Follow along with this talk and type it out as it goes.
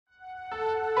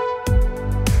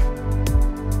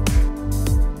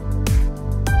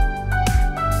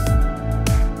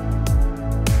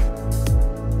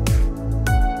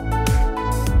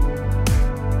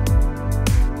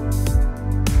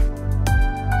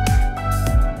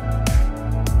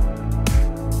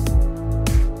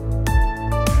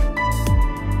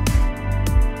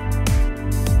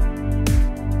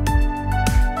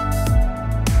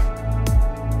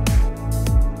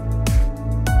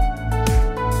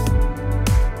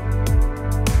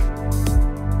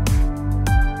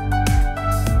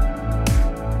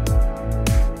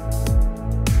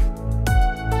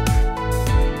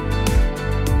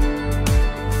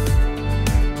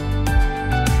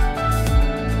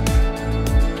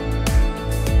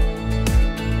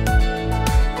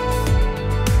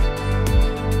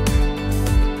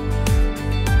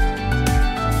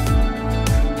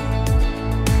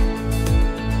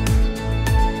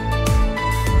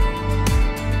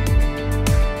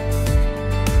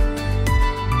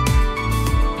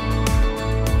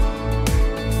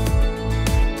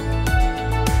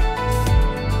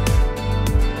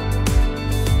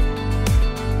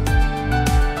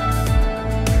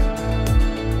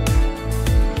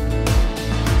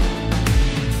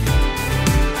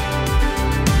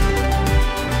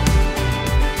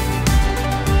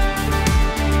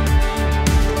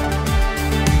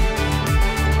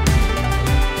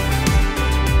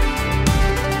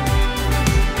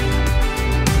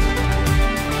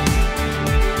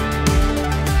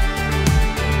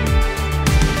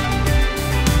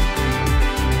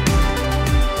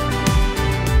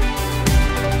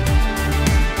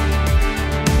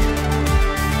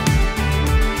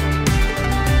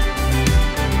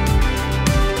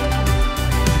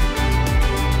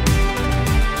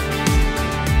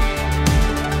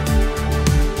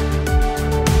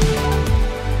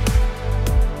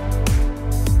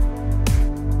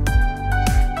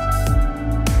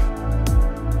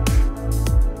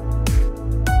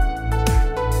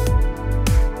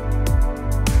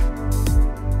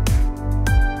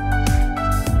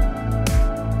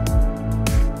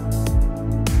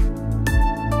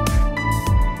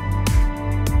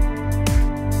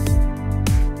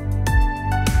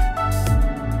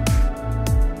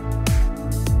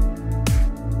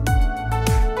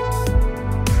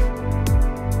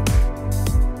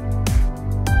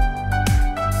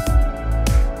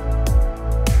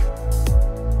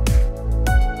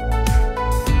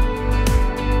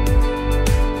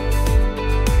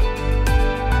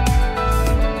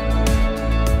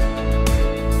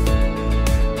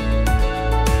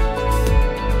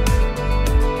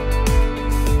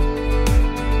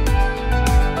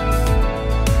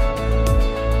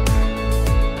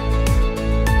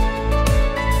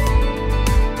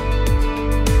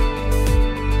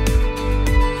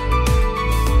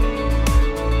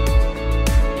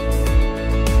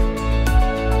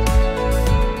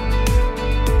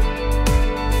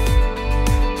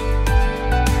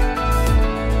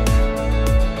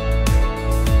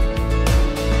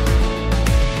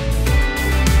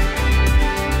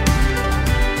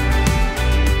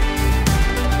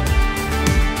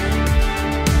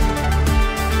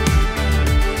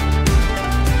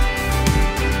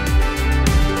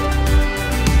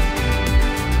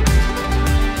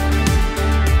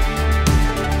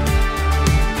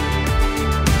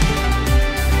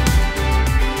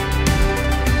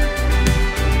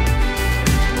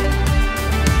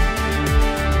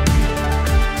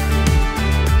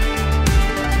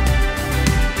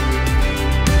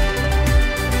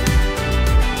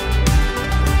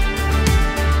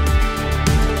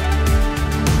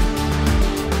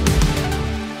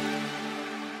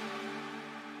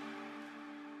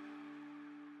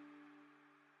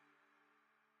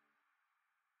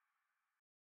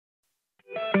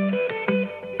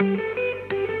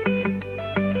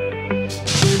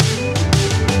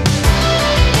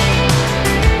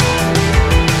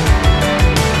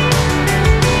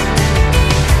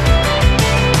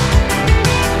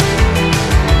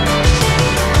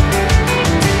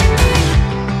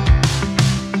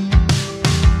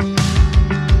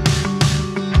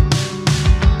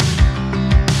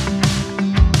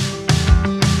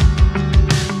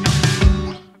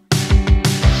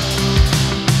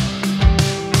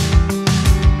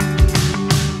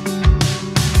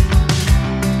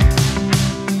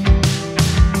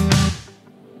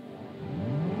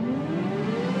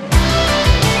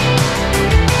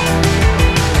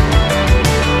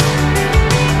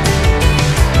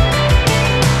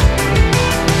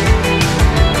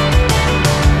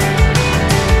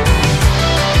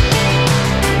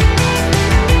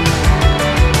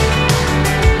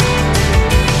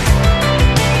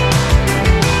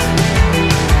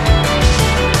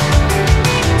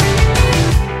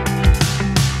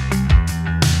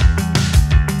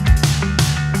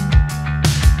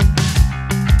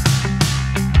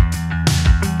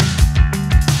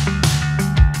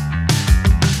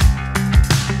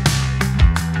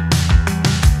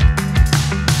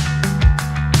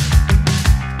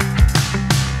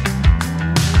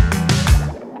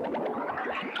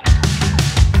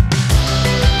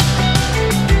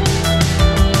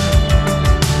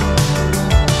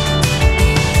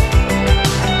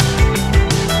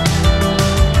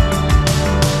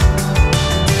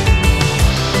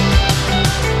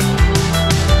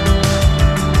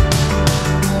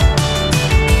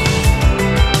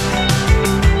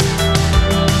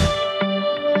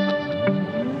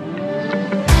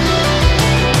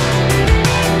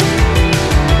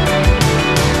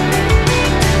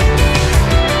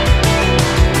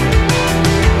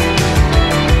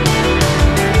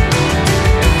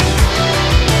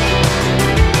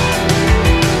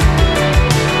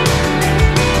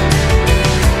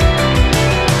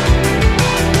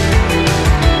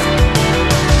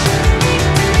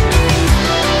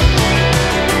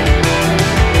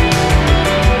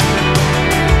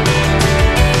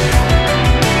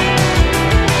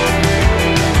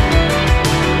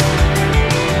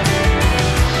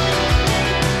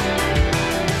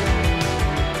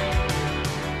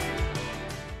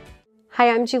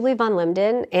I'm Julie Von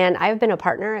Limden, and I've been a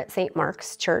partner at St.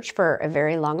 Mark's Church for a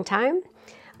very long time.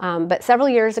 But several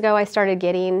years ago, I started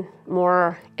getting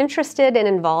more interested and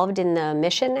involved in the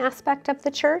mission aspect of the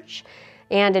church.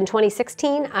 And in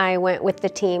 2016, I went with the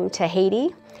team to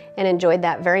Haiti and enjoyed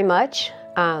that very much.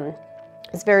 It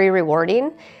was very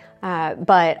rewarding,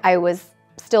 but I was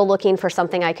still looking for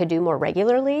something I could do more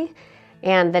regularly.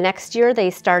 And the next year, they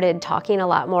started talking a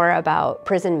lot more about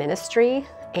prison ministry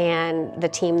and the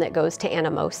team that goes to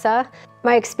Anamosa.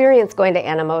 My experience going to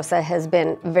Anamosa has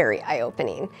been very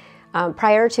eye-opening.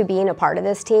 Prior to being a part of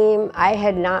this team, I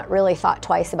had not really thought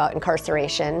twice about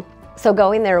incarceration. So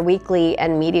going there weekly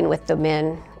and meeting with the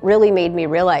men really made me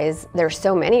realize there's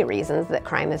so many reasons that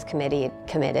crime is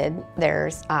committed.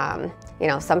 There's,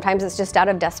 sometimes it's just out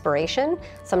of desperation.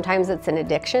 Sometimes it's an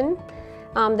addiction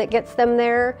that gets them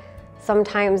there.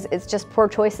 Sometimes it's just poor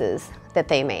choices that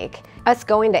they make. Us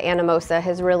going to Anamosa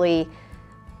has really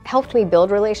helped me build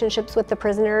relationships with the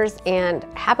prisoners and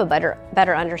have a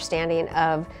better understanding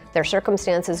of their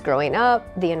circumstances growing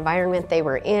up, the environment they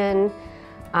were in,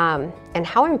 and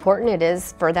how important it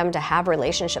is for them to have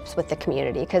relationships with the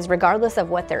community. Because regardless of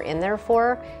what they're in there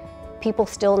for, people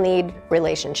still need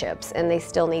relationships, and they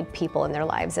still need people in their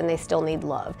lives, and they still need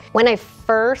love. When I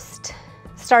first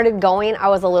started going, I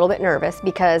was a little bit nervous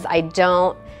because I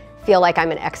don't feel like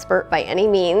I'm an expert by any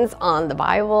means on the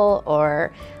Bible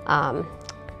or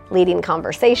leading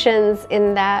conversations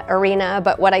in that arena,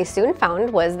 but what I soon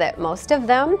found was that most of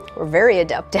them were very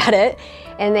adept at it,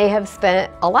 and they have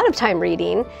spent a lot of time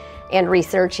reading and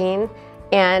researching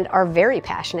and are very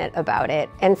passionate about it.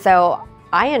 And so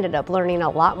I ended up learning a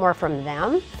lot more from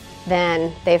them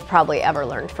than they've probably ever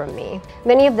learned from me.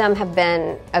 Many of them have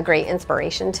been a great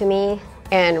inspiration to me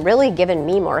and really given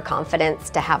me more confidence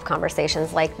to have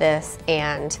conversations like this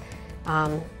and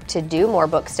to do more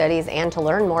book studies and to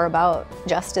learn more about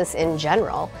justice in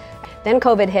general. Then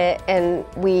COVID hit and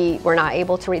we were not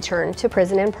able to return to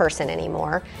prison in person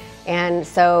anymore. And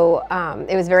so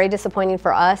it was very disappointing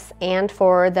for us and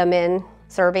for the men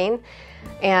serving.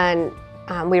 And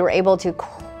we were able to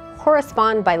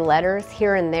correspond by letters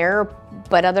here and there,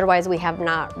 but otherwise we have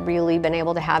not really been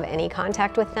able to have any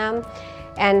contact with them.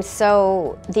 And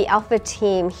so the Alpha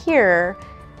team here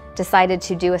decided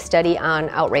to do a study on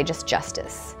outrageous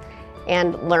justice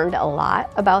and learned a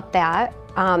lot about that.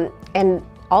 And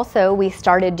also we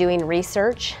started doing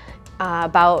research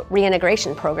about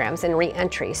reintegration programs and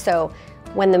reentry. So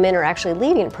when the men are actually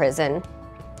leaving prison,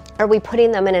 are we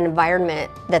putting them in an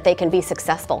environment that they can be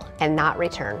successful and not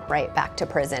return right back to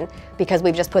prison because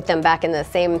we've just put them back in the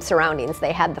same surroundings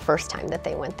they had the first time that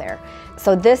they went there.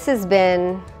 So this has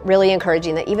been really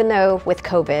encouraging that even though with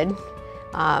COVID,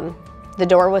 the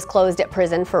door was closed at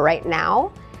prison for right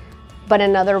now, but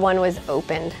another one was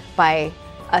opened by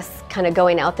us kind of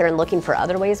going out there and looking for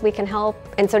other ways we can help.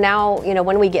 And so now,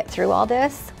 when we get through all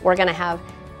this, we're gonna have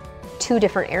two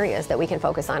different areas that we can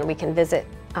focus on. We can visit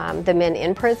the men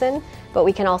in prison, but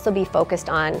we can also be focused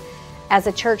on, as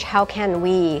a church, how can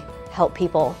we help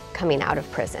people coming out of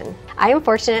prison? I am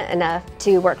fortunate enough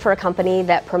to work for a company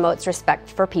that promotes respect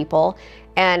for people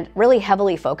and really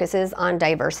heavily focuses on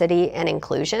diversity and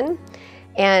inclusion.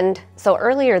 And so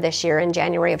earlier this year, in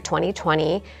January of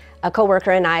 2020, a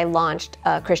coworker and I launched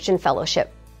a Christian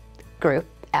fellowship group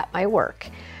at my work.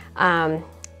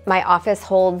 My office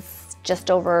holds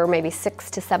just over maybe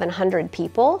 600 to 700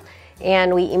 people,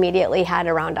 and we immediately had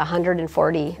around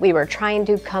 140. We were trying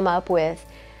to come up with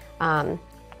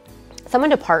someone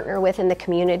to partner with in the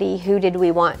community. Who did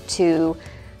we want to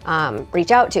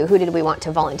reach out to? Who did we want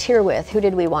to volunteer with? Who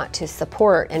did we want to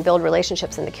support and build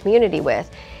relationships in the community with?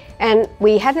 And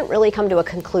we hadn't really come to a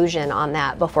conclusion on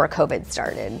that before COVID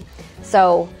started.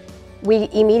 So we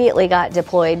immediately got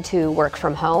deployed to work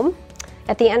from home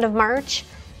at the end of March.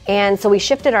 And so we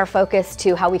shifted our focus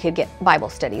to how we could get Bible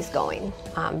studies going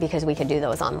because we could do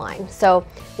those online. So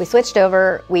we switched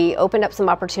over, we opened up some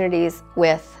opportunities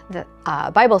with the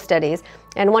Bible studies,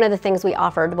 and one of the things we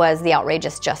offered was the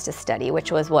Outrageous Justice Study,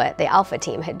 which was what the Alpha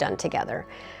team had done together.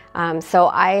 So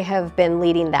I have been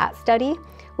leading that study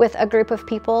with a group of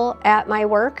people at my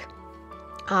work,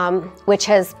 which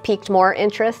has piqued more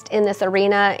interest in this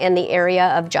arena in the area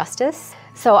of justice.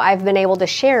 So I've been able to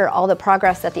share all the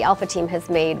progress that the Alpha team has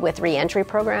made with reentry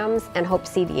programs and Hope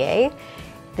CDA.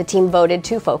 The team voted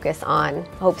to focus on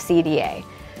Hope CDA.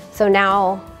 So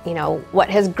now, what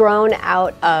has grown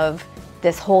out of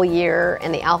this whole year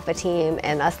and the Alpha team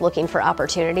and us looking for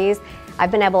opportunities, I've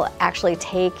been able to actually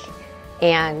take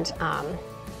and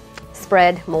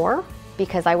spread more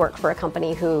because I work for a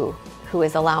company who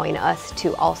is allowing us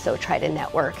to also try to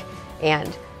network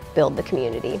and build the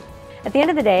community. At the end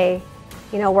of the day,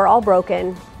 You know, we're all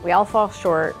broken, we all fall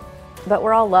short, but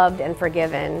we're all loved and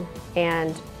forgiven,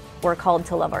 and we're called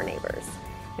to love our neighbors.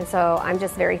 And so I'm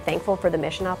just very thankful for the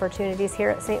mission opportunities here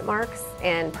at St. Mark's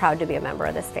and proud to be a member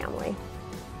of this family.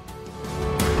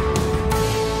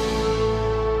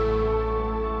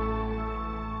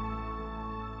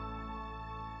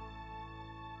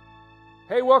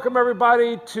 Hey, welcome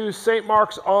everybody to St.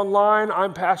 Mark's Online.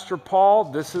 I'm Pastor Paul.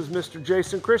 This is Mr.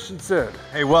 Jason Christensen.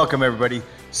 Hey, welcome everybody.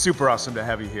 Super awesome to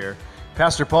have you here.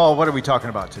 Pastor Paul, what are we talking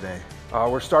about today?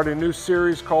 We're starting a new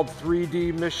series called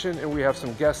 3D Mission, and we have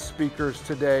some guest speakers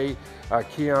today.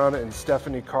 Kiana and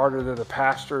Stephanie Carter, they're the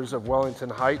pastors of Wellington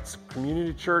Heights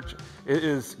Community Church. It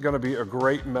is going to be a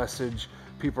great message.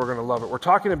 People are going to love it. We're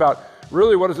talking about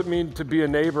really what does it mean to be a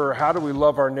neighbor? How do we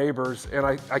love our neighbors? And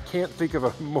I can't think of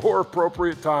a more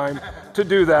appropriate time to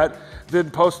do that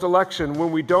than post-election when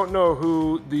we don't know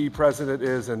who the president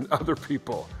is and other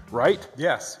people, right?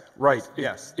 Yes. Right.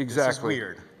 Yes. Exactly. This is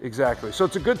weird. Exactly. So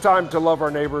it's a good time to love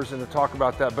our neighbors and to talk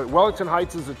about that. But Wellington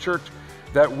Heights is a church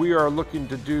that we are looking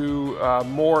to do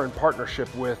more in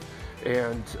partnership with.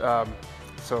 And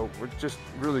so we're just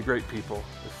really great people.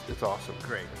 It's awesome.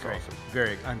 Great. It's great.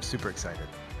 awesome. I'm super excited.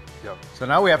 Yep. So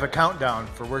now we have a countdown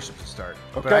for worship to start.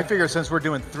 Okay. But I figure since we're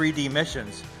doing 3D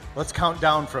missions, let's count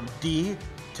down from D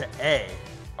to A.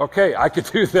 Okay, I could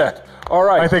do that. All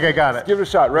right. I think I got it. Let's give it a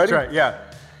shot. Ready? That's right, yeah.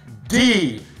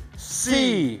 D,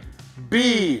 C,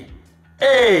 B,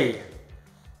 A.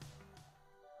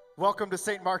 Welcome to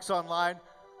St. Mark's Online.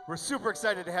 We're super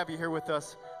excited to have you here with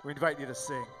us. We invite you to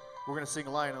sing. We're going to sing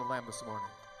Lion and the Lamb this morning.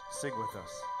 Sing with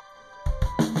us.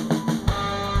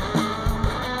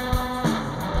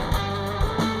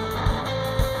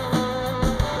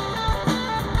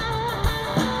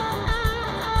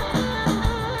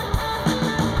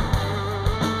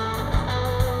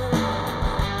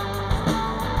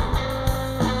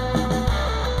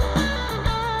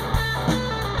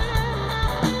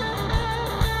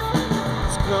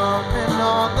 Coming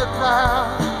on the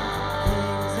cloud,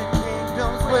 kings and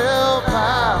kingdoms will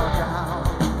bow down.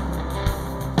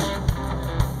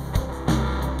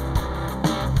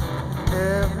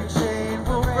 Every chain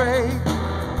will break,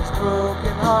 his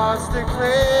broken hearts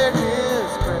declare his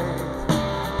praise.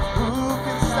 Who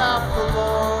can stop the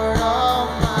Lord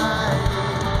Almighty?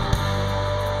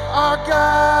 Our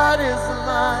God is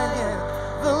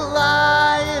the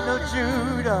Lion of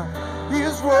Judah. He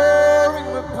is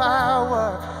roaring with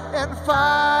power and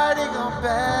fighting on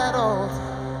battles.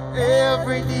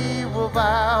 Every knee will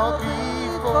bow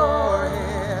before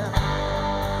him.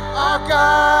 Our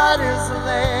God is the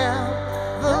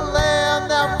Lamb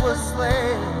that was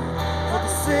slain for the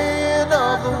sin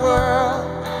of the world.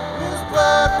 His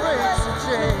blood breaks the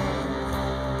chains.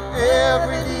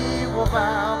 Every knee will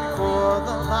bow before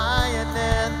the Lion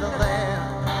and the Lamb.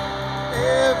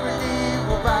 Every knee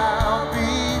will bow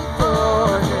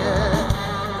before him.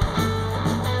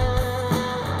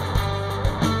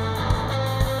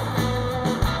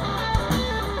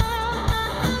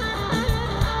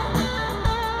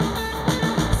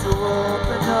 So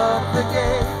open up the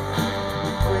gate,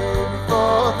 pray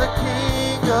before the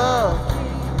King of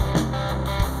Kings.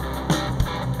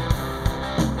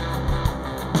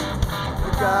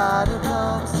 The God who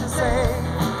comes to save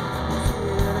is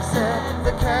here to set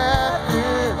the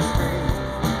captives free.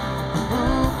 Who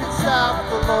can stop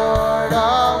the Lord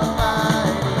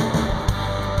Almighty?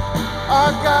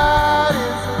 Our God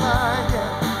is the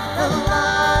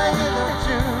Lion of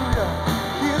Judah.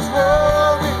 He is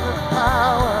roaring with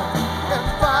power and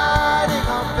fighting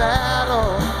on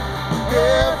battle.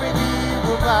 Every knee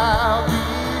will bow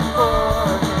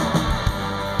before him.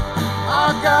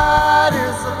 Our God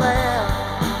is the Lamb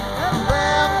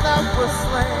that was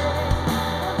slain,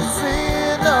 the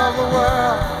sin of the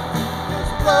world. His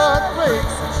blood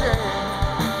breaks the chain.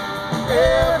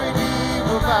 Every knee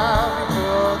will bow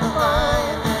before the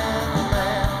Lion and the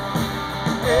Lamb.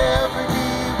 Every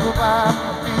knee will bow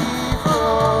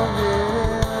before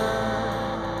him.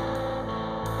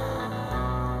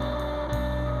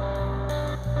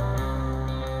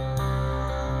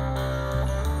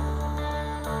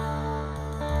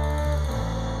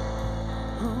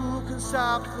 Who can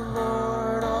stop the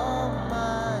Lord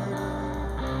Almighty?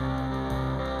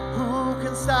 Who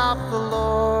can stop the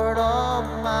Lord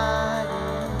Almighty?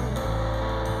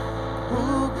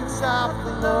 Who can stop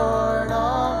the Lord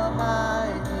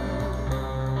Almighty?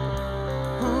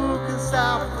 Who can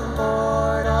stop the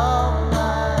Lord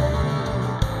Almighty?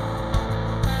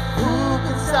 Who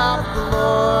can stop the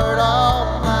Lord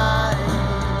Almighty?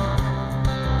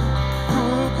 Who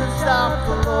can stop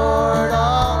the Lord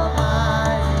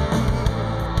Almighty?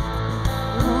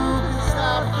 Who can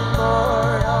stop the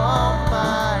Lord Almighty?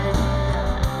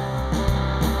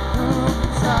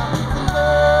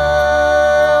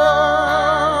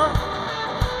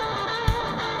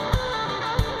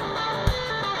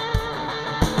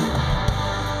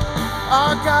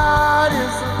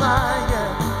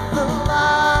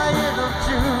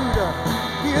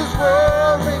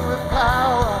 warring with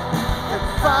power and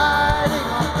fighting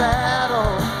our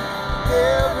battle.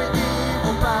 Every knee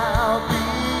will bow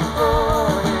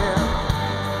before him.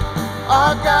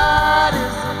 Our God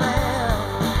is the Lamb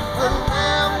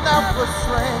that was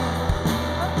slain.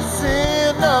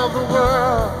 Sin of the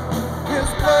world, his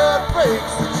blood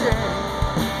breaks the chain.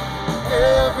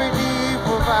 Every knee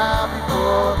will bow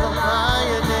before the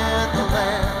Lion and the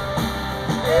Lamb.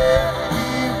 Every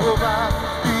knee will bow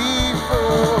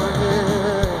before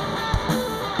him.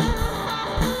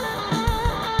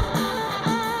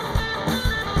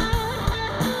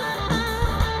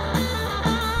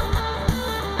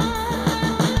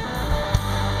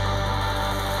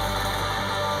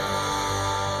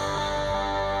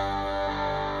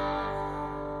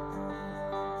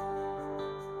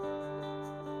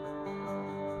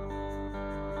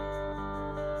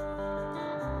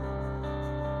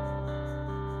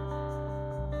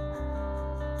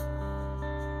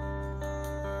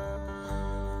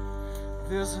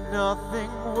 There's nothing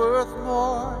worth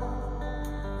more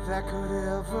that could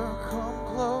ever come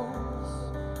close.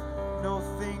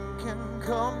 Nothing can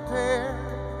compare.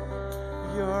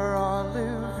 You're our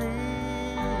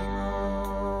living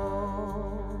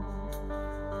hope.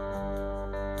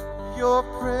 Your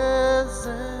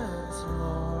presence,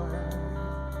 Lord.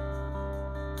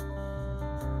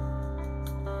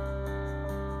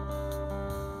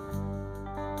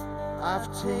 I've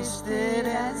tasted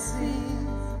and seen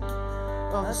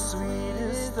of the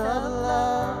sweetest of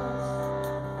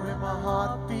loves, when my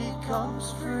heart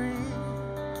becomes free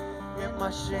and my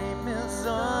shame is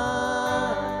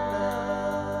undone.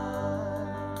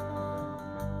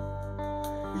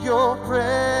 Your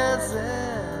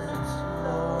presence,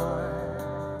 Lord.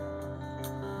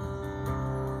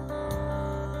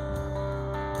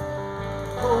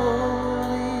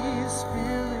 Holy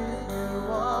Spirit, you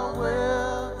are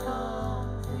welcome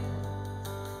here.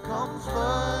 Come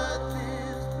flood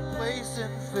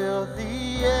and fill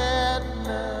the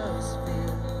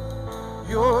atmosphere.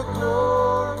 Your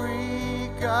glory,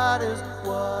 God, is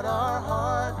what our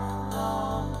heart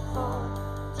longs for.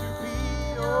 To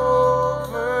be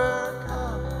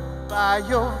overcome by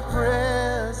your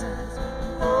presence,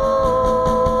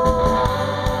 Lord.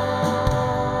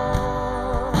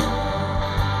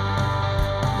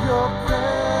 Your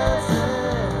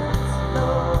presence,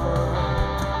 Lord.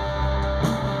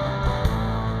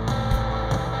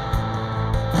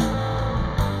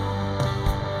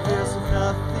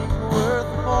 Nothing worth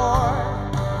more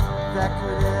that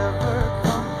could ever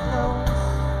come close.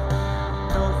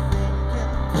 Nothing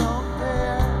can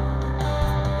compare.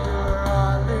 You're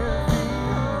our living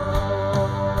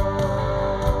hope.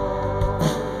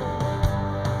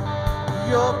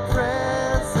 Your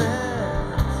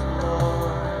presence,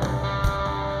 Lord.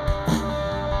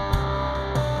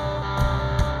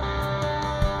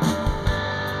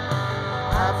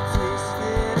 I've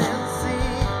tasted and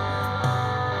seen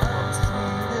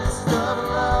of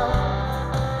love,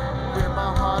 where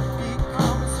my heart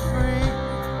becomes free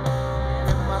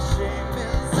and my shame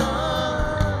is undone.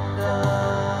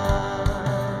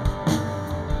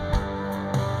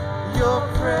 Your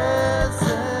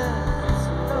presence,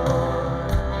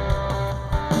 Lord.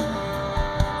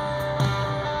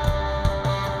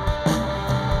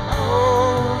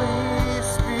 Holy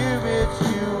Spirit,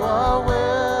 you are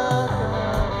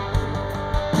welcome.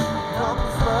 Come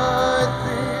flood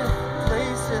this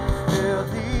place and fill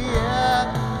the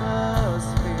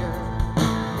atmosphere.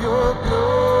 Your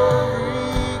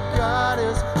glory, God,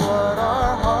 is what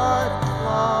our heart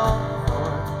longs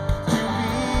for. To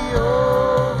be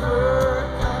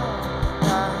overcome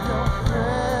by your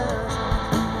presence,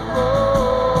 Lord.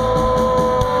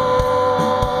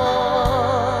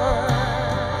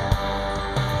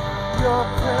 Your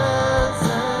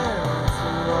presence,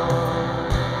 Lord.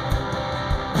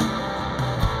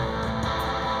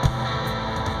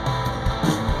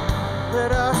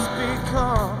 Let us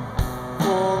become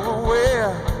more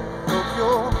aware of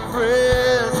your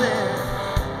presence.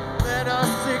 Let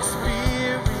us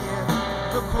experience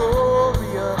the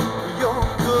glory of your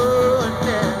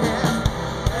goodness.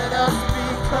 Let us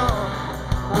become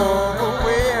more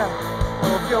aware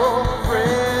of your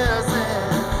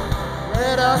presence.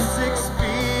 Let us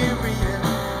experience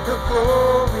the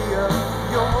glory of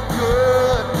your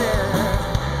goodness.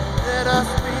 Let us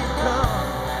become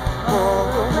more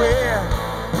aware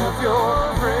of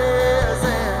your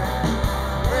presence.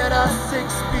 Let us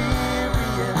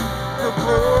experience the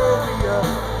glory of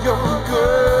your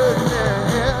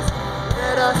goodness.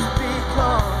 Let us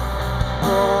become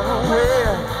more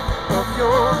aware of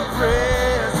your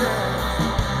presence.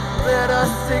 Let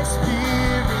us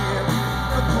experience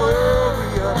the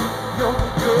glory of your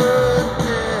goodness.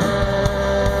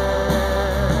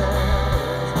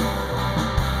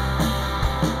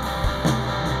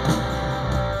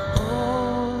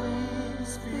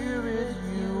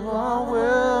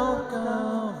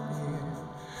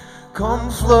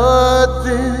 flood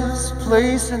this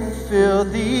place and fill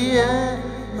the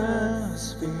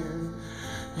atmosphere.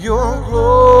 Your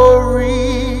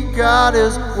glory, God,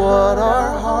 is what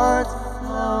our hearts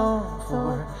long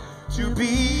for. To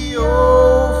be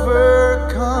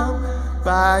overcome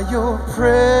by your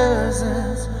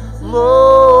presence,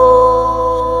 Lord.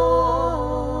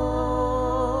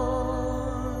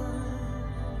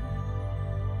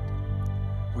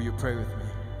 Will you pray with me?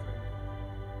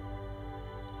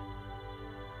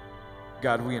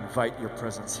 God, we invite your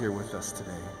presence here with us today.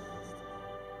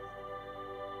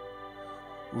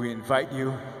 We invite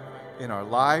you in our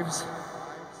lives,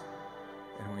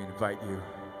 and we invite you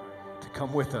to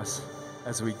come with us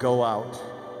as we go out,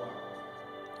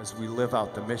 as we live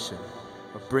out the mission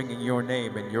of bringing your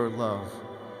name and your love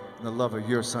and the love of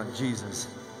your Son Jesus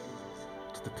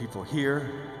to the people here,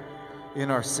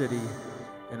 in our city,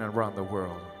 and around the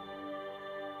world.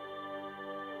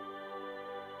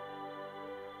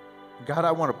 God,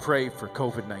 I want to pray for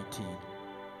COVID-19.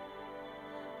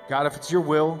 God, if it's your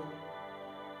will,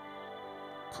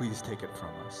 please take it from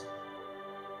us.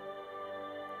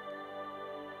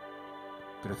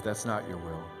 But if that's not your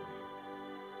will,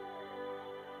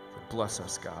 then bless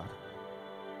us, God.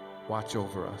 Watch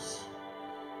over us.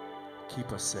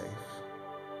 Keep us safe.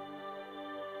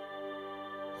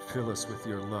 Fill us with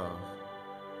your love.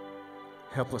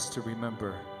 Help us to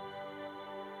remember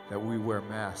that we wear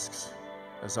masks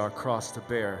as our cross to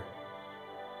bear.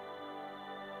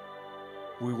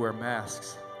 We wear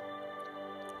masks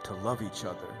to love each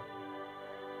other,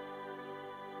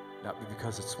 not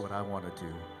because it's what I want to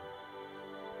do,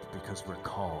 but because we're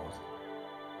called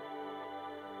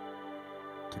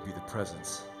to be the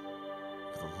presence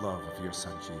of the love of your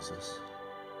Son Jesus.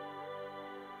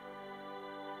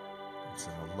 It's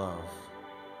in the love,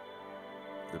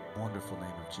 the wonderful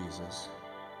name of Jesus,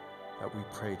 that we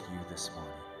pray to you this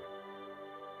morning.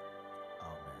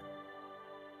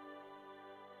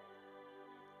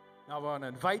 Now I want to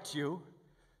invite you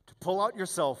to pull out your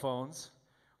cell phones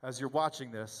as you're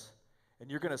watching this, and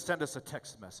you're going to send us a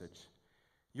text message.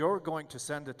 You're going to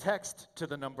send a text to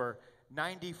the number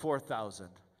 94,000,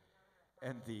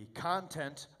 and the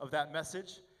content of that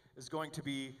message is going to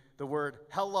be the word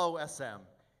Hello SM,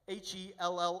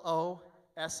 HELLOSM,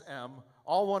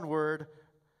 all one word.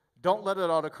 Don't let it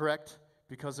autocorrect,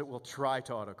 because it will try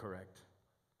to autocorrect.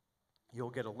 You'll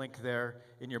get a link there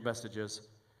in your messages.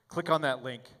 Click on that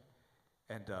link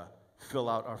and fill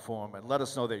out our form, and let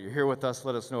us know that you're here with us.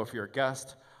 Let us know if you're a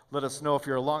guest. Let us know if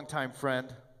you're a longtime friend.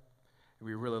 And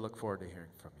we really look forward to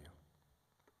hearing from you.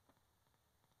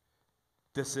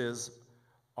 This is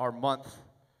our month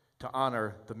to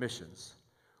honor the missions.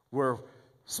 We're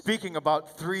speaking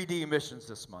about 3D missions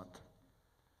this month.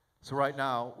 So right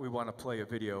now, we want to play a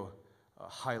video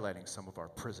highlighting some of our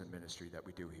prison ministry that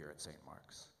we do here at St.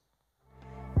 Mark's.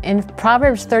 In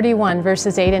Proverbs 31,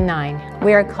 verses 8 and 9,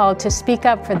 we are called to speak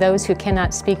up for those who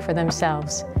cannot speak for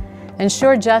themselves.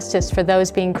 Ensure justice for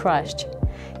those being crushed.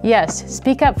 Yes,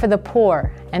 speak up for the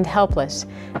poor and helpless,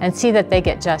 and see that they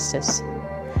get justice.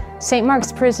 St.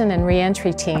 Mark's Prison and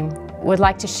Reentry Team would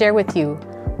like to share with you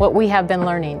what we have been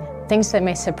learning, things that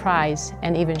may surprise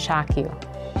and even shock you.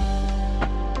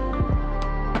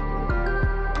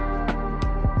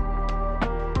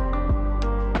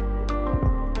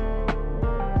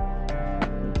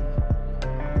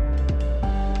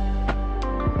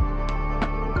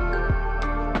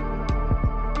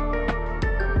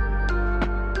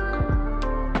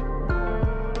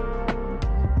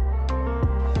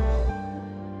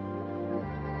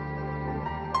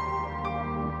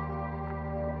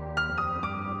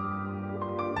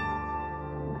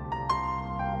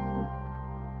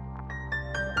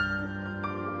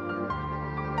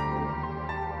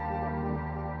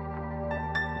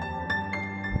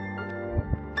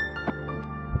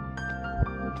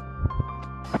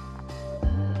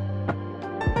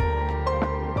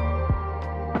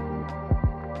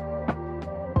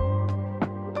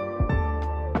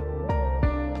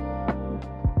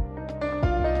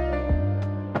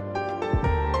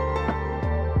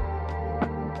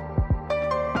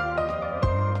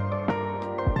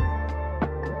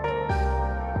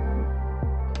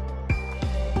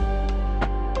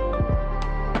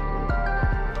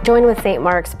 Join with St.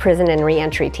 Mark's Prison and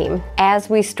Reentry Team as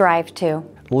we strive to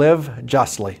live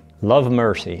justly, love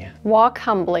mercy, walk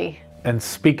humbly, and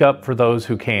speak up for those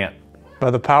who can't.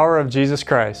 By the power of Jesus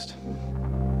Christ.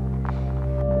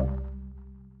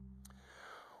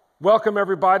 Welcome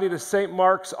everybody to St.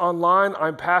 Mark's Online.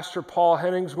 I'm Pastor Paul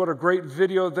Hennings. What a great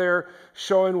video there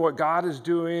showing what God is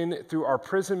doing through our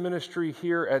prison ministry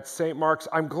here at St. Mark's.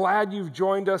 I'm glad you've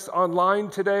joined us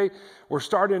online today. We're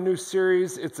starting a new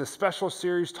series. It's a special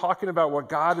series talking about what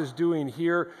God is doing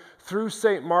here through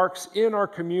St. Mark's in our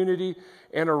community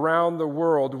and around the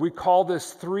world. We call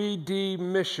this 3D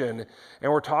mission,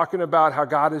 and we're talking about how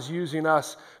God is using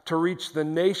us to reach the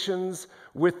nations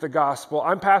with the gospel.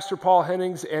 I'm Pastor Paul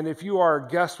Hennings, and if you are a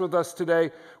guest with us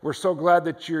today, we're so glad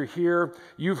that you're here.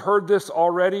 You've heard this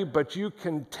already, but you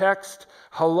can text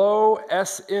hello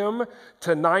SM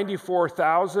to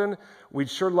 94,000. We'd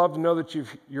sure love to know that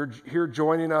you're here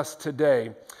joining us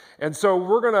today. And so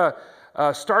we're going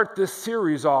to start this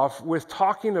series off with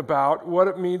talking about what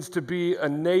it means to be a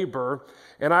neighbor.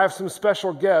 And I have some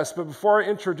special guests, but before I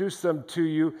introduce them to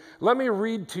you, let me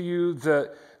read to you the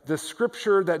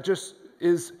scripture that just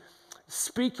is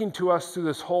speaking to us through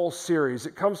this whole series.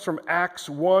 It comes from Acts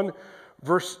 1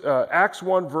 verse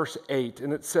 8,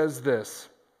 and it says this: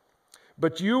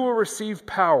 "But you will receive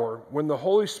power when the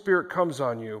Holy Spirit comes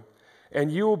on you,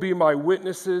 and you will be my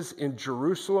witnesses in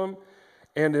Jerusalem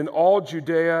and in all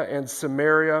Judea and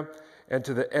Samaria and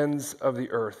to the ends of the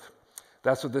earth."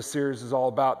 That's what this series is all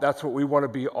about. That's what we want to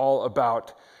be all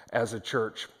about as a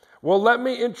church. Well, let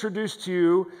me introduce to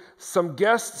you some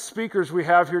guest speakers we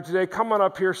have here today. Come on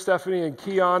up here, Stephanie and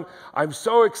Keon. I'm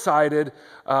so excited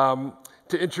to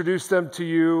introduce them to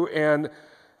you and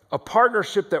a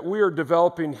partnership that we are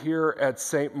developing here at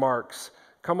St. Mark's.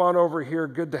 Come on over here.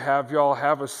 Good to have y'all.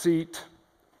 Have a seat.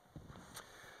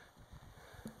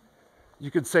 You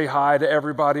could say hi to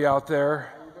everybody out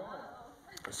there.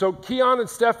 So Keon and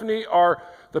Stephanie are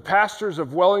the pastors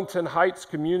of Wellington Heights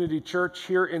Community Church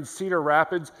here in Cedar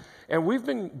Rapids, and we've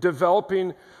been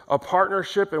developing a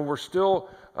partnership, and we're still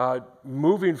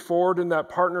moving forward in that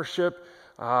partnership.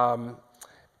 And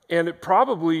it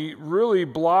probably really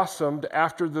blossomed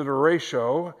after the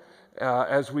derecho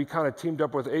as we kind of teamed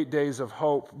up with 8 Days of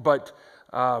Hope. But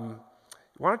why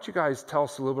don't you guys tell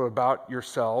us a little bit about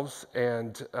yourselves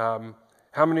and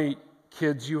how many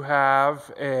kids you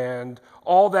have and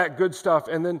all that good stuff,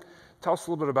 and then tell us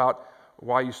a little bit about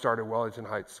why you started Wellington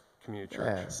Heights Community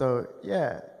Church.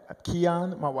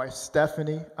 Keon, my wife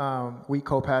Stephanie, we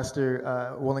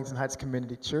co-pastor Wellington Heights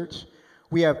Community Church.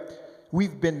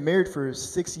 We've been married for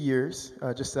 6 years,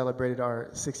 just celebrated our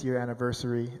 6-year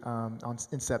anniversary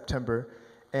in September,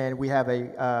 and we have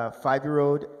a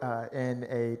 5-year-old and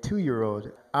a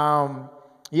 2-year-old. A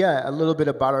little bit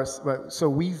about us. So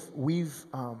we've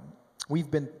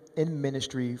been in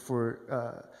ministry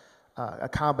for a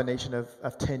combination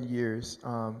of 10 years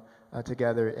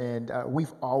together, and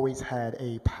we've always had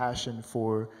a passion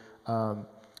for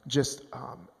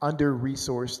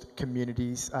under-resourced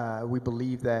communities. We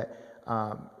believe that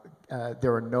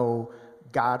there are no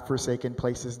God-forsaken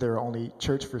places, there are only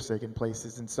church-forsaken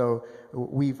places, and so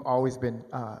we've always been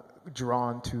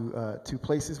drawn to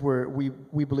places where we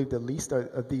believe the least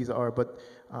of these are, but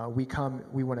we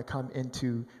want to come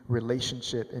into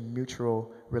relationship and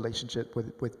mutual relationship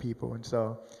with people, and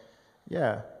so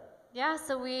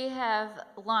so we have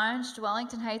launched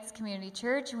Wellington Heights Community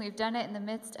Church, and we've done it in the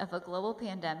midst of a global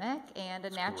pandemic and a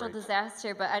natural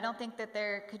disaster, but I don't think that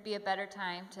there could be a better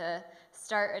time to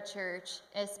start a church,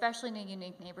 especially in a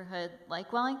unique neighborhood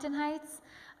like Wellington Heights.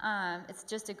 It's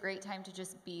just a great time to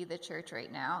just be the church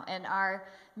right now. And our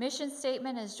mission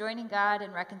statement is joining God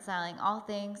and reconciling all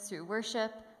things through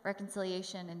worship,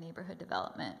 reconciliation, and neighborhood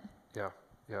development. Yeah.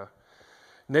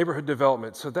 Neighborhood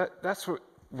development. So that's what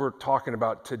we're talking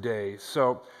about today.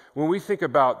 So when we think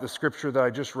about the scripture that I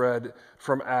just read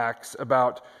from Acts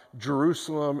about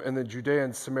Jerusalem and then Judea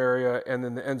and Samaria and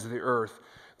then the ends of the earth,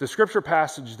 the scripture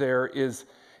passage there is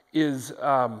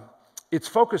it's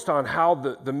focused on how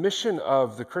the mission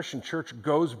of the Christian church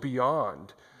goes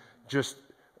beyond just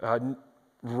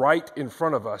right in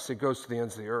front of us. It goes to the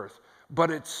ends of the earth.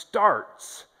 But it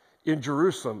starts in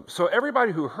Jerusalem. So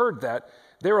everybody who heard that,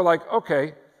 they were like,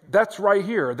 okay, that's right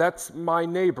here. That's my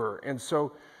neighbor. And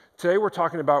so today we're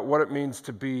talking about what it means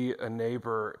to be a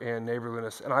neighbor and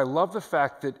neighborliness. And I love the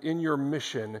fact that in your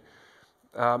mission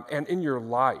and in your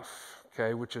life,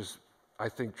 okay, which is, I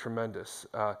think, tremendous,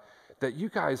 that you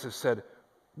guys have said,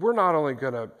 we're not only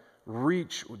going to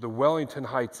reach the Wellington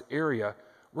Heights area,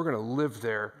 we're going to live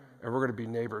there and we're going to be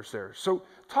neighbors there. So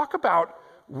talk about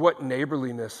what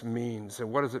neighborliness means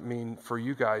and what does it mean for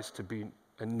you guys to be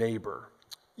a neighbor?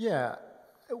 Yeah,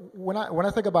 when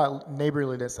I think about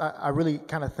neighborliness, I really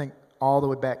kind of think all the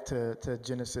way back to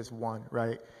Genesis 1,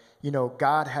 right? You know,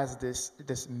 God has this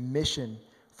mission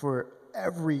for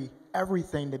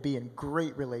everything to be in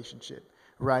great relationship,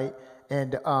 right?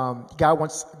 And God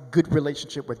wants good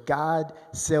relationship with God,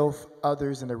 self,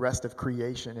 others, and the rest of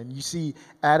creation. And you see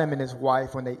Adam and his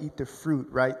wife, when they eat the fruit,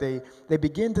 right, they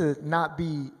begin to not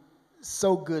be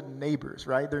so good neighbors,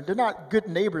 right? They're not good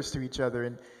neighbors to each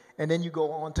other. And then you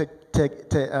go on to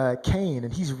Cain,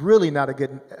 and he's really not a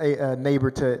good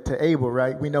neighbor to Abel,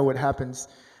 right? We know what happens.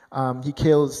 He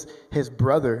kills his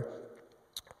brother.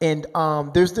 And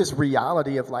there's this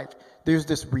reality of like, there's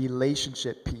this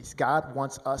relationship piece. God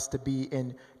wants us to be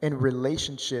in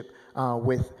relationship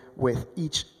with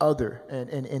each other and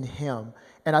in Him.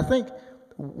 And I think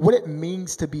what it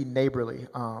means to be neighborly,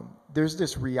 there's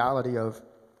this reality of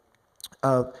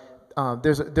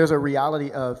there's a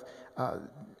reality of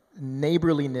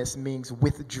neighborliness means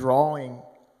withdrawing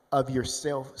of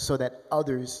yourself so that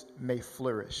others may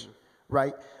flourish,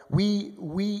 right? We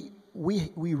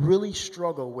really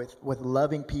struggle with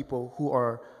loving people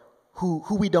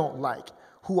who we don't like,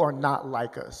 who are not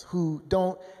like us, who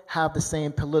don't have the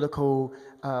same political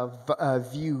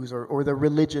views or the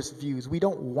religious views. We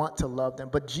don't want to love them,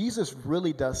 but Jesus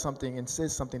really does something and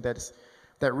says something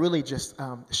that really just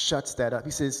shuts that up.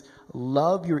 He says,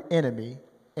 love your enemy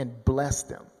and bless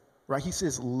them, right? He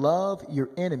says, love your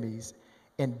enemies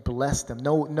and bless them.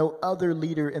 No other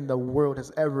leader in the world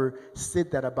has ever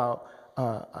said that about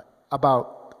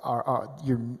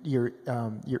your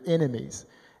enemies.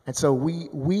 And so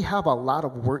we have a lot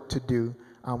of work to do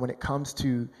when it comes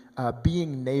to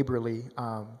being neighborly.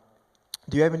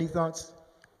 Do you have any thoughts?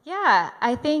 Yeah,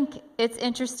 I think it's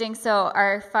interesting. So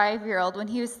our 5-year-old, when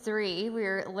he was 3, we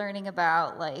were learning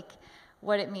about like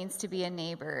what it means to be a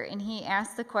neighbor. And he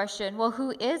asked the question, well, who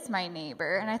is my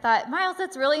neighbor? And I thought, Miles,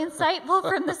 that's really insightful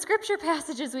from the scripture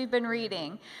passages we've been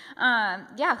reading.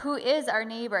 Who is our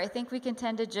neighbor? I think we can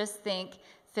tend to just think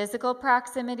physical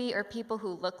proximity or people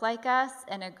who look like us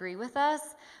and agree with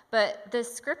us. But the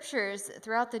scriptures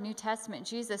throughout the New Testament,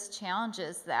 Jesus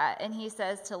challenges that. And he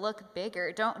says to look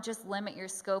bigger. Don't just limit your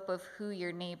scope of who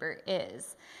your neighbor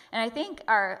is. And I think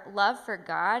our love for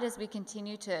God, as we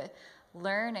continue to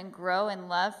learn and grow in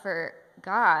love for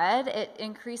God, it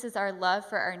increases our love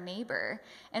for our neighbor.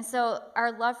 And so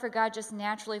our love for God just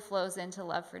naturally flows into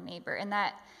love for neighbor. And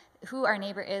that who our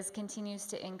neighbor is continues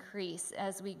to increase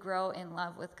as we grow in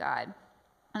love with God.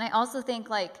 And I also think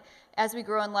like as we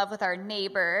grow in love with our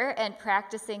neighbor and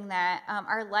practicing that,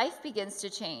 our life begins to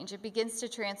change. It begins to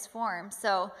transform.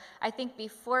 So I think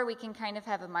before we can kind of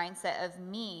have a mindset of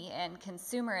me and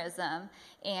consumerism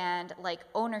and like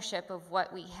ownership of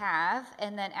what we have,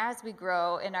 and then as we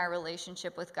grow in our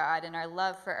relationship with God and our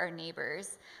love for our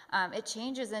neighbors, it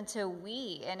changes into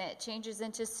we, and it changes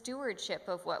into stewardship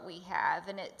of what we have,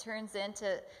 and it turns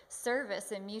into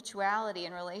service and mutuality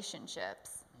and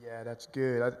relationships. Yeah, that's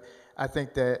good. I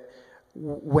think that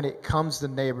when it comes to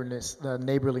neighborliness,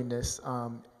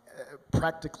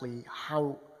 practically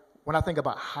when I think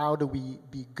about how do we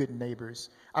be good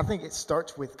neighbors, I think it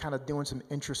starts with kind of doing some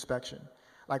introspection.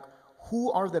 Like,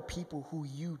 who are the people who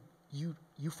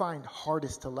you find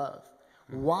hardest to love?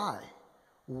 Why?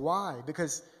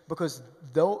 Because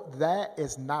though that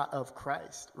is not of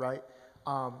Christ, right?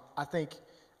 I think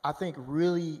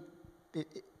really,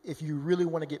 if you really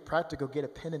want to get practical, get a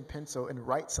pen and pencil and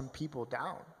write some people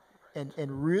down, and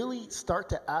really start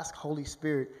to ask Holy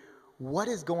Spirit, what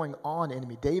is going on in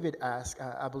me? David asked,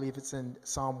 I believe it's in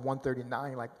Psalm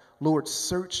 139, like, Lord,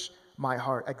 search my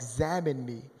heart, examine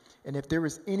me, and if there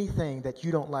is anything that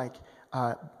you don't like,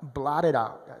 blot it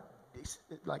out,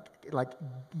 like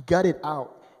gut it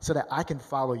out, so that I can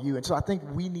follow you. And so I think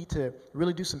we need to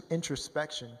really do some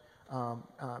introspection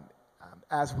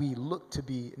as we look to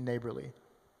be neighborly.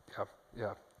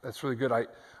 Yeah, that's really good.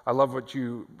 I love what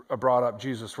you brought up,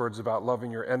 Jesus' words about loving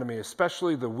your enemy,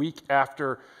 especially the week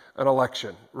after an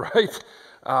election, right?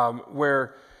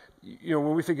 Where,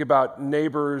 when we think about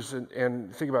neighbors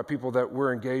and think about people that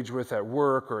we're engaged with at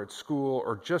work or at school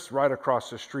or just right across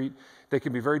the street, they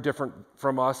can be very different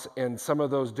from us, and some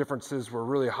of those differences were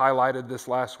really highlighted this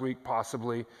last week,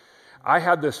 possibly. I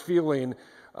had this feeling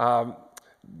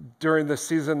during this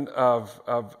season of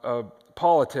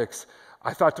politics.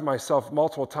 I thought to myself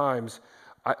multiple times,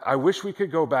 I wish we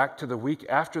could go back to the week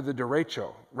after the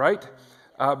derecho, right?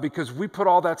 Because we put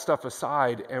all that stuff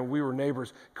aside and we were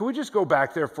neighbors. Could we just go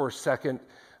back there for a second?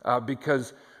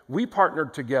 Because we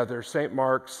partnered together, St.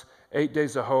 Mark's, 8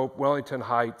 Days of Hope, Wellington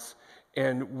Heights,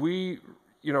 and we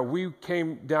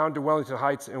came down to Wellington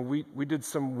Heights and we did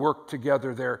some work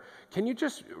together there. Can you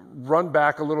just run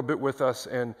back a little bit with us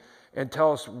and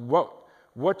tell us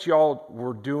what y'all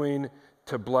were doing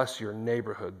to bless your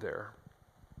neighborhood there?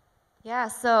 Yeah,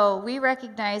 so we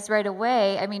recognized right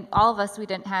away, all of us, we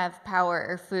didn't have power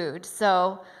or food.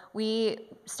 So we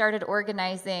started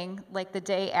organizing like the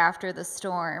day after the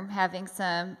storm,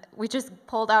 we just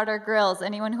pulled out our grills,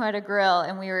 anyone who had a grill,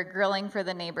 and we were grilling for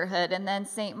the neighborhood. And then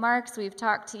St. Mark's, we've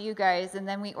talked to you guys, and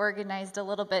then we organized a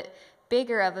little bit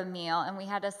bigger of a meal, and we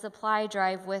had a supply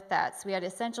drive with that. So we had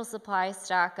essential supplies,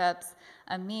 stock-ups,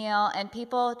 a meal, and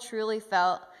people truly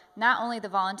felt, not only the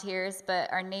volunteers,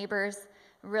 but our neighbors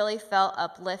really felt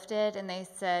uplifted, and they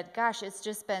said, gosh, it's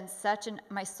just been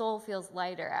my soul feels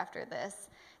lighter after this.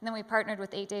 And then we partnered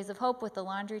with 8 Days of Hope with the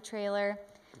laundry trailer.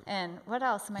 And what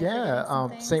else? Am I forgetting some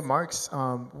things? St. Mark's,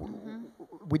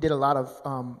 we did a lot of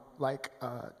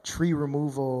tree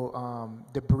removal,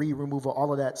 debris removal,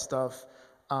 all of that stuff,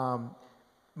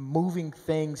 moving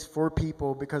things for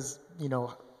people because,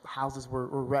 houses were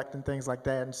wrecked and things like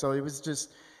that. And so it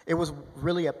was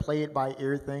really a play it by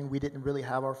ear thing. We didn't really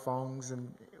have our phones,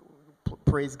 and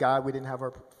praise God, we didn't have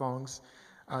our phones,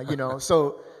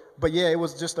 but yeah, it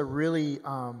was just a really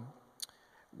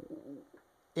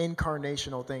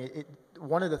incarnational thing.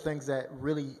 One of the things that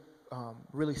really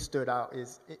stood out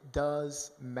is it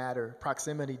does matter.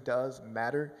 Proximity does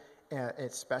matter,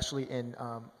 especially in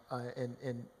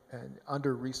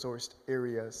under-resourced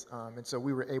areas. And so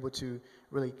we were able to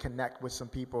really connect with some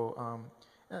people,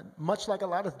 much like a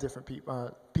lot of different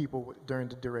people during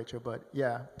the derecho. But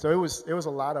yeah, so it was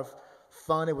a lot of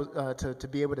fun. It was to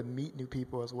be able to meet new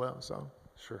people as well. So.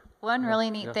 Sure. One really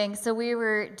neat thing. So we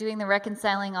were doing the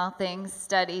Reconciling All Things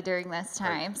study during this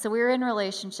time. Right. So we were in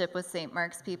relationship with St.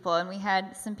 Mark's people, and we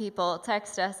had some people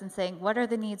text us and saying, what are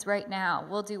the needs right now?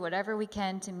 We'll do whatever we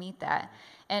can to meet that.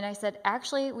 And I said,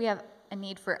 actually, we have a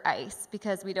need for ice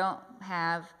because we don't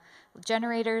have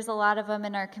generators, a lot of them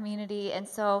in our community. And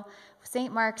so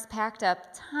St. Mark's packed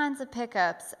up tons of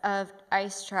pickups of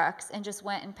ice trucks and just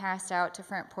went and passed out to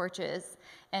front porches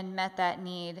and met that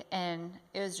need, and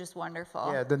it was just wonderful.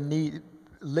 Yeah, the need,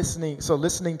 listening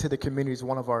to the community is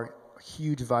one of our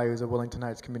huge values of Wellington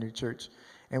Heights Community Church.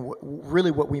 And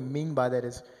really what we mean by that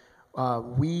is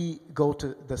we go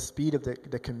to the speed of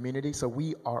the community, so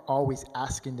we are always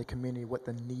asking the community what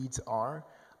the needs are.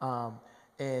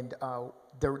 And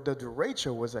the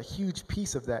derecho was a huge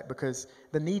piece of that because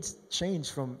the needs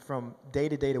change from day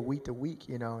to day to week,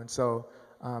 and so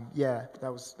that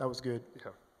was good.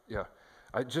 Yeah.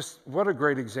 What a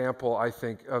great example, I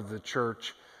think, of the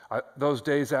church. Those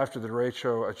days after the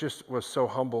derecho, I just was so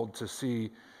humbled to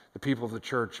see the people of the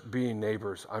church being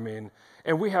neighbors. I mean,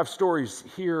 and we have stories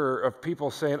here of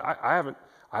people saying, I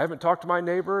haven't talked to my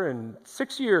neighbor in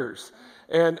 6 years.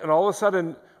 And all of a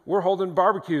sudden, we're holding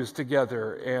barbecues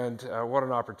together, and what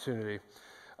an opportunity.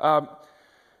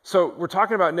 So we're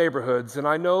talking about neighborhoods, and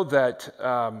I know that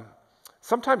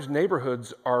sometimes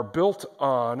neighborhoods are built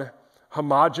on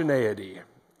homogeneity.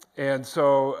 And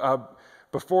so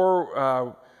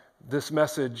before this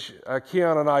message,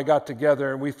 Keon and I got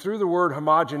together and we threw the word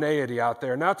homogeneity out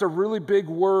there. And that's a really big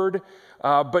word,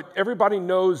 but everybody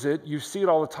knows it. You see it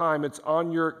all the time. It's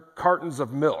on your cartons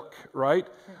of milk, right?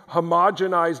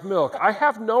 Homogenized milk. I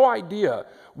have no idea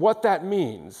what that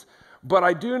means, but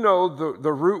I do know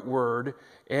the root word.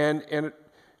 And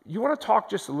you want to talk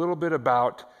just a little bit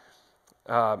about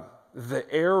the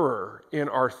error in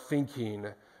our thinking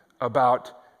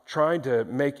about trying to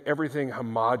make everything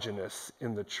homogeneous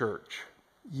in the church.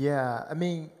 Yeah, I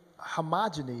mean,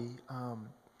 homogeny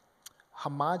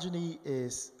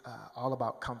is all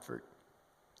about comfort.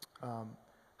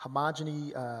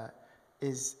 Homogeny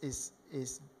is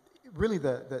really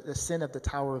the sin of the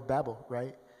Tower of Babel,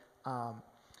 right?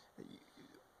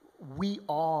 We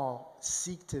all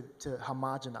seek to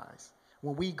homogenize.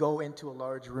 When we go into a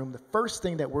large room, the first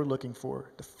thing we're looking for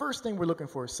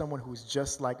is someone who's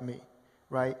just like me,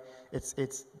 right?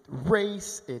 It's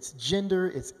race, it's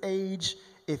gender, it's age.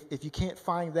 If you can't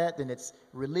find that, then it's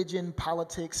religion,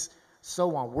 politics,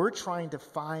 so on. We're trying to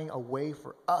find a way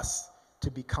for us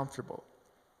to be comfortable.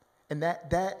 And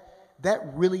that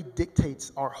really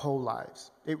dictates our whole lives.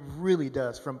 It really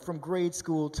does, from grade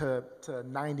school to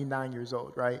 99 years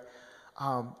old, right?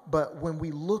 But when we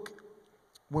look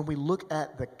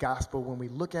at the gospel, when we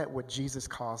look at what Jesus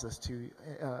calls us to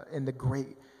in the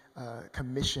Great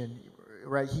Commission,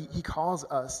 right? He calls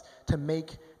us to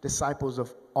make disciples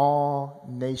of all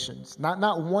nations,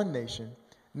 not one nation,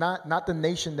 not the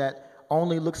nation that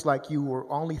only looks like you or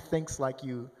only thinks like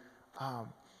you,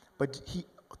 but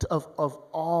of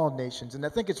all nations. And I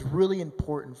think it's really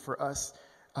important for us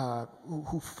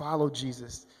who follow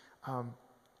Jesus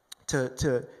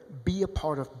to be a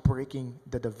part of breaking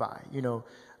the divide.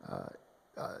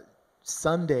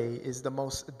 Sunday is the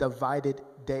most divided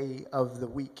day of the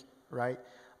week, right?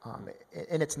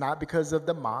 And it's not because of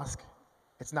the mosque.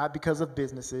 It's not because of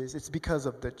businesses. It's because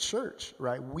of the church,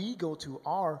 right? We go to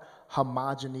our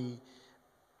homogeny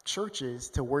churches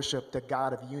to worship the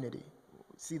God of unity.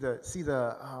 See the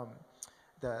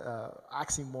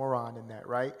oxymoron in that,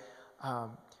 right?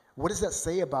 What does that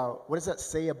say about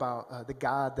the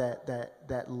God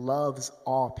that loves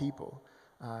all people?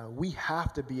 We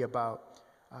have to be about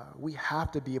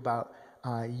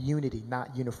unity,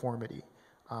 not uniformity.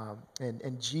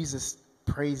 And Jesus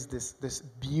prays this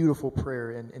beautiful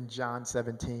prayer in John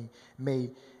 17. May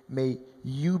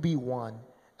you be one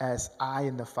as I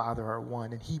and the Father are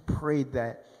one. And he prayed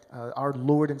that our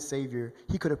Lord and Savior,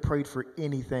 he could have prayed for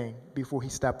anything before he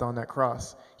stepped on that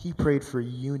cross. He prayed for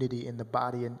unity in the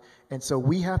body. And so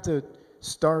we have to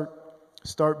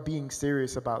start being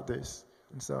serious about this.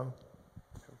 And so.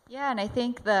 Yeah, and I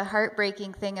think the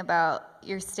heartbreaking thing about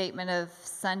your statement of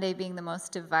Sunday being the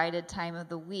most divided time of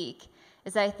the week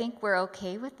is I think we're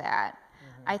okay with that.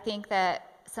 Mm-hmm. I think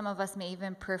that some of us may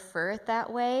even prefer it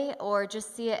that way or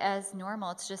just see it as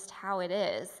normal. It's just how it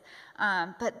is.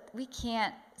 But we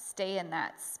can't stay in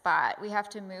that spot. We have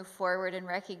to move forward and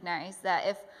recognize that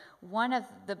if one of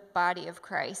the body of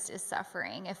Christ is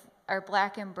suffering, if our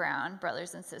black and brown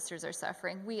brothers and sisters are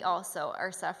suffering, we also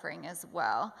are suffering as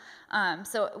well.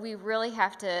 So we really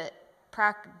have to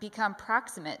become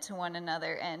proximate to one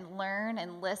another and learn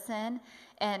and listen.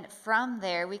 And from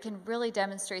there, we can really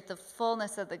demonstrate the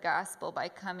fullness of the gospel by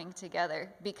coming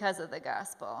together because of the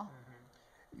gospel.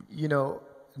 You know,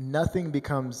 nothing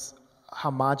becomes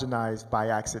homogenized by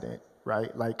accident,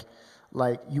 right?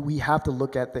 We have to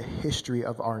look at the history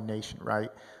of our nation,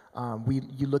 right?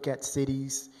 You look at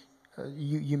cities.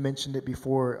 You mentioned it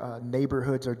before.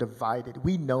 Neighborhoods are divided.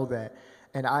 We know that,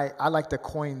 and I like to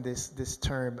coin this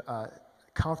term,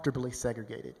 comfortably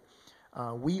segregated.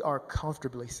 We are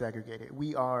comfortably segregated.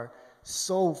 We are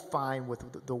so fine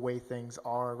with the way things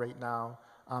are right now,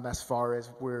 as far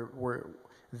as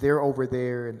they're over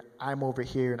there and I'm over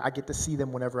here, and I get to see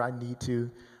them whenever I need to.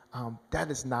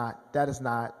 That is not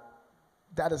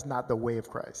the way of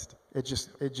Christ. It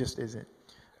just isn't.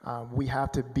 We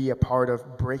have to be a part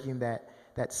of breaking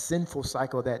that sinful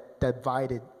cycle that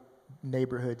divided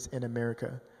neighborhoods in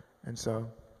America, and so.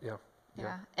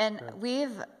 Yeah. And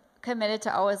we've committed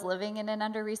to always living in an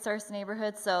under-resourced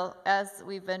neighborhood. So as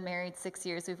we've been married 6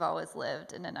 years, we've always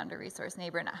lived in an under-resourced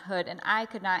neighborhood. And I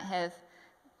could not have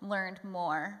learned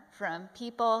more from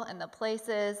people and the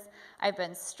places. I've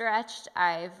been stretched,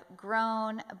 I've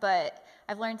grown, but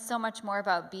I've learned so much more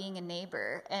about being a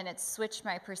neighbor. And it's switched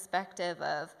my perspective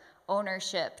of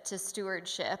ownership to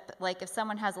stewardship. Like if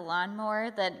someone has a lawnmower,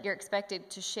 then you're expected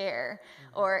to share.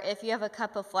 Mm-hmm. Or if you have a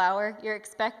cup of flour, you're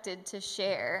expected to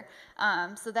share.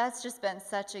 So that's just been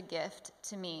such a gift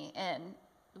to me. And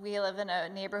we live in a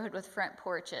neighborhood with front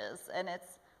porches, and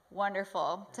it's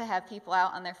wonderful to have people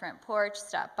out on their front porch,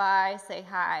 stop by, say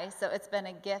hi. So it's been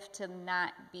a gift to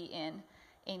not be in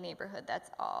a neighborhood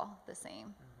that's all the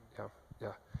same.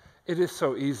 Yeah. It is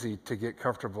so easy to get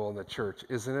comfortable in the church,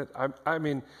 isn't it? I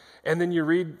mean, and then you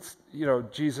read,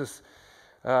 Jesus,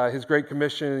 his Great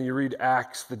Commission, and you read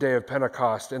Acts, the day of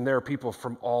Pentecost, and there are people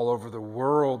from all over the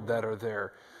world that are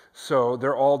there. So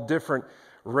they're all different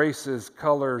races,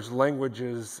 colors,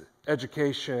 languages,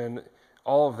 education,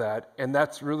 all of that. And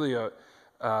that's really a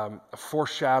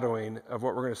foreshadowing of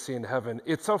what we're going to see in heaven.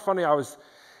 It's so funny. I was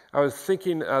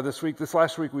thinking this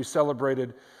last week we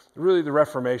celebrated really the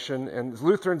Reformation, and as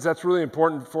Lutherans, that's really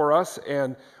important for us.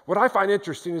 And what I find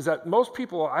interesting is that most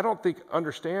people, I don't think,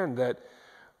 understand that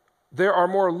there are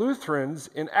more Lutherans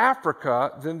in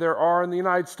Africa than there are in the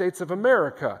United States of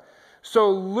America.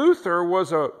 So Luther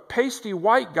was a pasty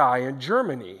white guy in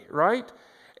Germany, right?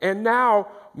 And now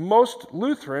most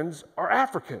Lutherans are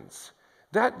Africans.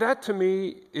 That to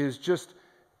me is just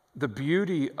the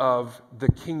beauty of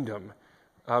the kingdom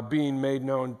being made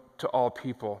known to all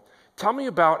people. Tell me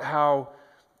about how,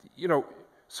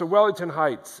 so Wellington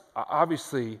Heights,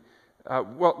 obviously,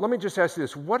 let me just ask you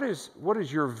this. What is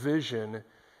your vision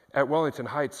at Wellington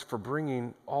Heights for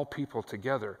bringing all people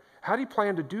together? How do you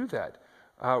plan to do that?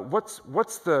 What's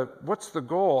the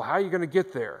goal? How are you going to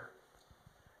get there?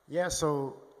 Yeah,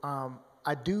 so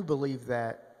I do believe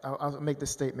that, I'll make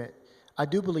this statement. I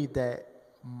do believe that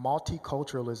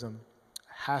multiculturalism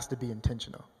has to be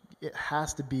intentional. It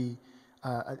has to be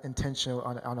intentional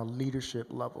on a leadership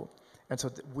level. And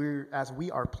so as we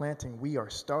are planting, we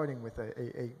are starting with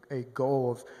a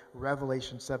goal of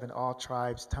Revelation 7, all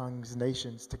tribes, tongues,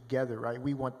 nations together, right?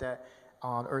 We want that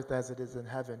on earth as it is in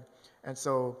heaven. And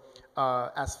so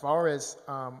as far as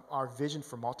our vision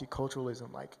for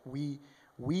multiculturalism, like we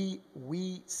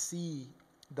see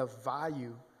the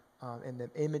value and the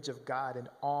image of God in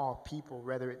all people,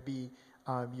 whether it be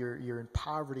you're in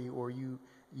poverty, or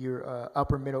you're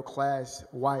upper middle class,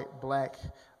 white, black,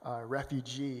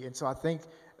 refugee. And so I think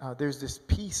there's this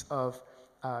piece of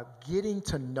getting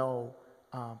to know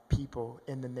people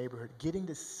in the neighborhood, getting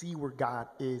to see where God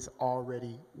is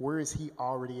already, where is he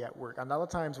already at work. And a lot of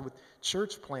times with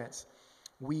church plants,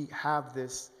 we have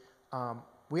this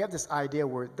idea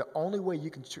where the only way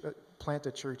you can plant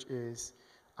a church is,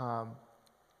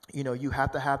 you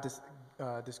have to have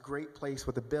this great place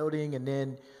with a building, and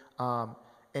then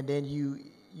you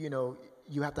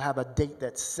have to have a date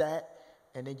that's set,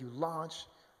 and then you launch.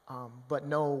 But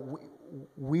no,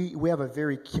 we have a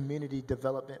very community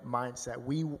development mindset.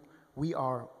 We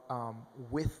are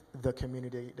with the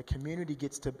community. The community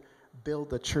gets to build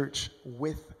the church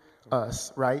with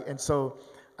us, right? And so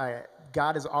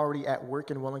God is already at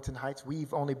work in Wellington Heights.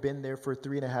 We've only been there for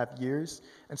 3.5 years.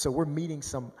 And so we're meeting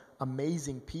some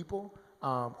amazing people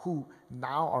who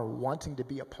now are wanting to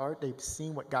be a part. They've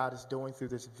seen what God is doing through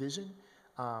this vision.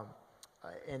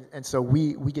 And so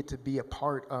we get to be a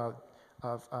part of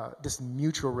this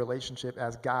mutual relationship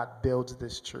as God builds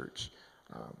this church.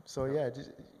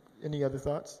 Just, any other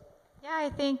thoughts? Yeah, I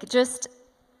think just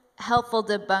helpful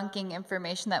debunking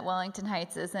information that Wellington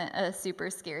Heights isn't a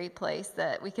super scary place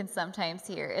that we can sometimes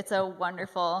hear. It's a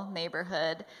wonderful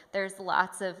neighborhood. There's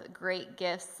lots of great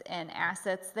gifts and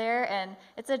assets there, and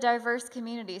it's a diverse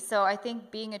community. So I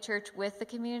think being a church with the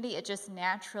community, it just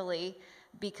naturally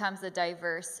becomes a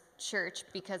diverse church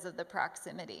because of the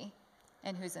proximity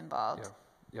and who's involved.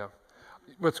 Yeah.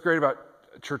 What's great about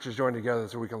churches joining together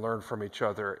is that we can learn from each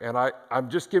other. And I'm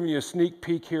just giving you a sneak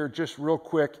peek here, just real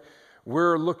quick.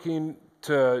 We're looking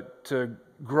to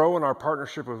grow in our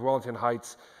partnership with Wellington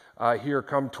Heights here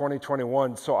come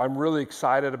 2021. So I'm really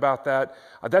excited about that.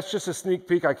 That's just a sneak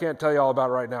peek. I can't tell you all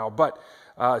about it right now, but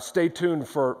stay tuned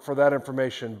for that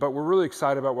information. But we're really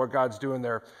excited about what God's doing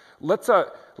there. Let's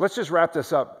just wrap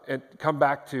this up and come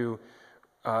back to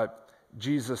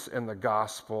Jesus and the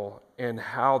gospel and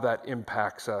how that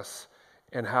impacts us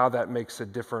and how that makes a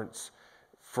difference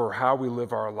for how we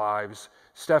live our lives.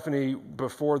 Stephanie,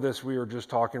 before this, we were just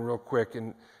talking real quick,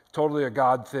 and totally a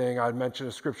God thing. I mentioned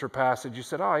a scripture passage. You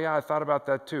said, oh yeah, I thought about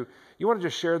that too. You want to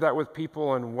just share that with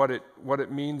people and what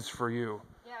it means for you?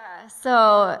 Yeah,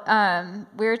 so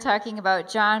we were talking about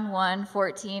John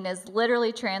 1:14 is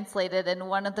literally translated in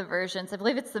one of the versions, I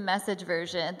believe it's the Message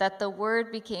version, that the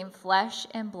Word became flesh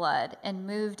and blood and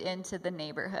moved into the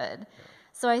neighborhood.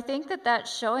 So I think that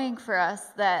that's showing for us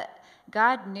that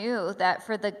God knew that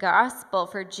for the gospel,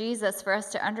 for Jesus, for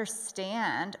us to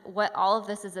understand what all of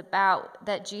this is about,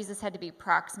 that Jesus had to be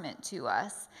proximate to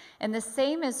us. And the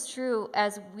same is true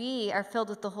as we are filled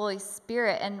with the Holy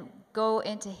Spirit and go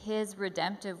into his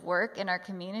redemptive work in our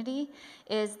community,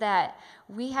 is that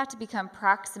we have to become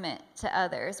proximate to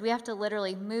others. We have to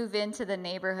literally move into the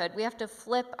neighborhood. We have to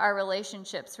flip our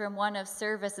relationships from one of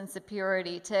service and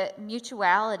superiority to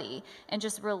mutuality and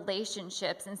just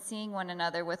relationships and seeing one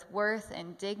another with worth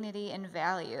and dignity and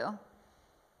value.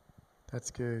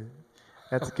 That's good.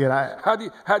 That's good. How do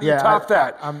you top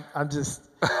that? I'm just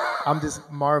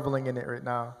marveling in it right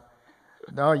now.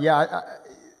 No,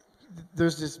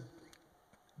 there's this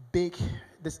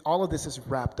all of this is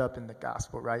wrapped up in the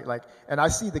gospel, right? And I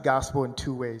see the gospel in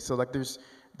two ways. So there's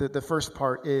the first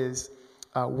part is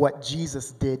what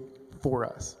Jesus did for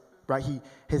us, right?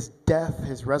 His death,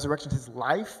 his resurrection, his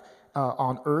life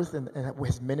on earth and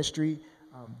his ministry,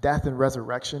 death and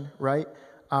resurrection, right?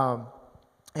 And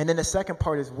then the second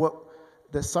part is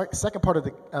second part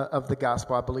of the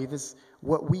gospel, I believe, is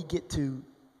what we get to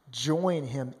join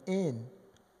him in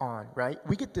on, right?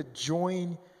 We get to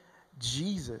join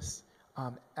Jesus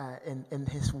in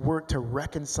his work to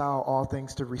reconcile all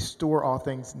things, to restore all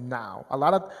things now. A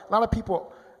lot of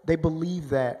people, they believe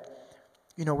that,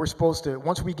 we're supposed to,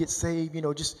 once we get saved,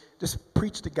 just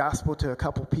preach the gospel to a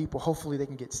couple people. Hopefully they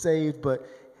can get saved, but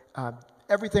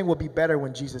everything will be better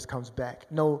when Jesus comes back.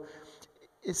 No,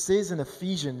 it says in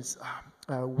Ephesians,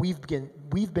 we've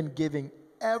been giving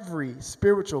every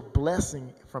spiritual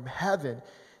blessing from heaven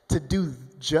to do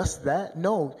just that.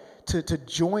 No, to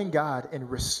join God in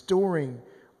restoring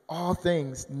all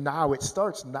things now. It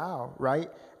starts now, right?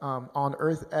 On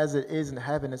earth as it is in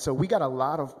heaven. And so we got a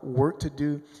lot of work to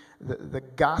do. The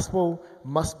gospel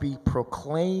must be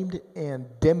proclaimed and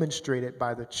demonstrated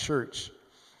by the church.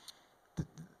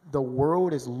 The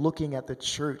world is looking at the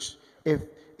church.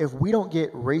 If we don't get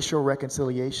racial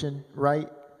reconciliation right,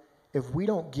 if we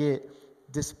don't get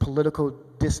this political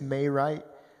dismay right,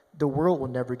 the world will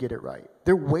never get it right.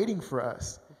 They're waiting for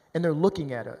us, and they're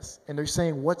looking at us, and they're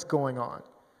saying, what's going on?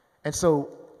 And so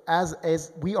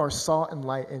as we are salt and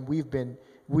light, and we've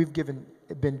given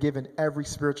been given every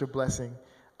spiritual blessing,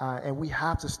 and we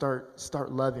have to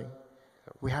start loving.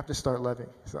 We have to start loving.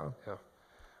 So. Yeah.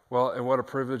 Well, and what a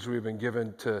privilege we've been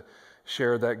given to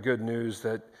share that good news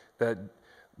that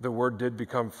the Word did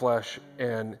become flesh,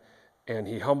 and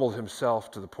he humbled himself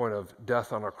to the point of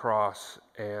death on a cross.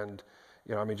 And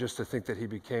just to think that he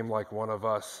became like one of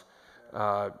us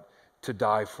to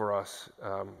die for us.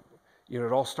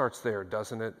 It all starts there,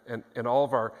 doesn't it? And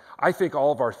I think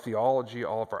all of our theology,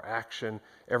 all of our action,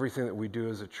 everything that we do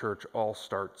as a church all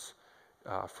starts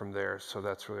from there. So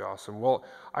that's really awesome. Well,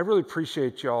 I really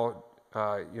appreciate y'all,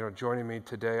 joining me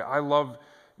today. I love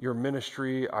your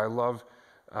ministry. I love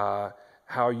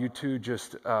how you two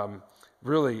just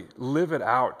really live it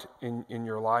out in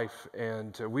your life.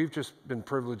 And we've just been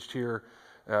privileged here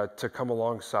to come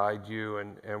alongside you,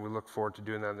 and we look forward to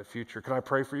doing that in the future. Can I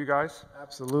pray for you guys?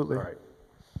 Absolutely. All right.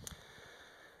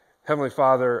 Heavenly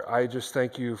Father, I just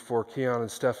thank you for Keon and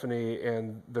Stephanie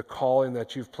and the calling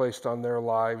that you've placed on their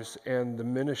lives and the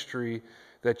ministry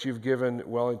that you've given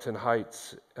Wellington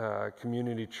Heights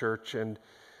Community Church. And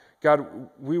God,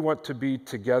 we want to be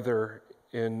together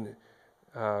in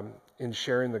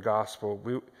sharing the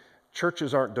gospel.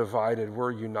 Churches aren't divided,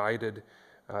 we're united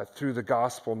through the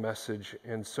gospel message.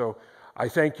 And so I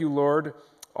thank you, Lord,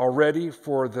 already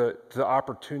for the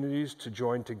opportunities to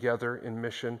join together in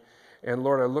mission. And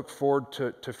Lord, I look forward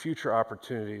to future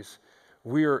opportunities.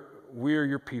 We are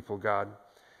your people, God.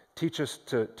 Teach us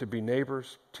to be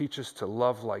neighbors. Teach us to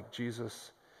love like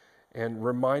Jesus. And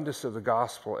remind us of the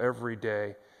gospel every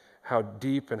day, how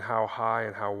deep and how high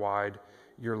and how wide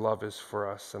your love is for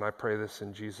us. And I pray this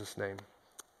in Jesus' name.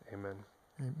 Amen.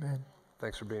 Amen.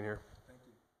 Thanks for being here.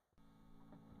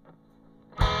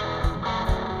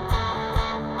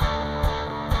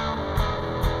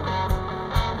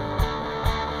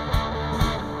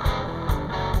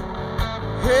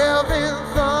 Heaven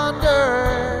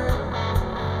thundered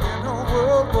when the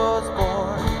world was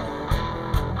born.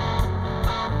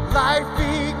 Life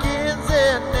begins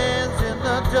and ends in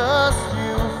the dust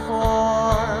you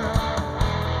form.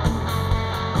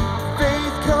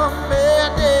 Faith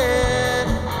commanded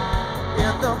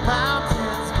and the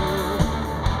mountains move.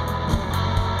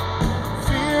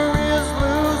 Fear is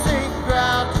losing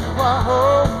ground to our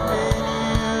hope in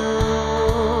you.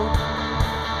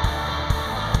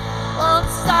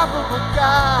 Unstoppable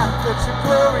God, let your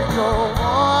glory go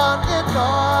on and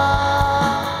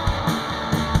on.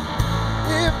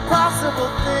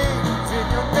 Impossible things in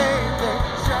your name, they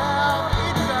shall be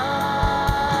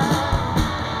done.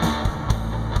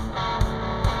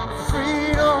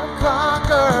 Freedom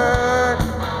conquered,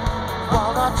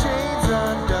 while our chains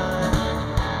undone.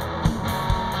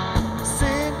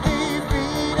 Sin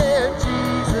defeated,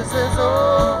 Jesus has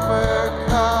overcome.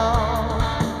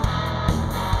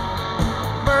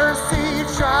 Mercy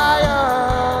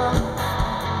triumphed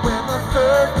when the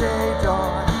third day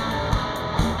dawned.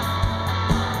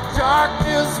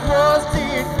 Darkness was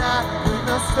denied when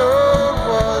the stone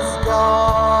was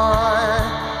gone.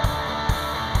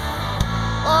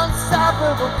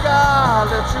 Unstoppable God,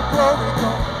 let your glory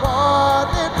go on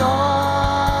and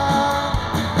on.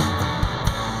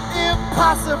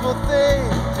 Impossible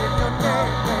things in your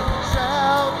name, they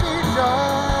shall be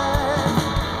done.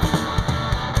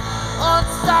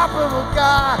 Unstoppable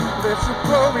God, let your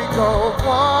glory go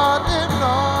on and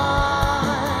on.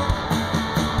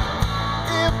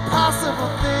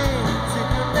 Impossible things in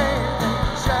your name, they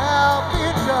shall be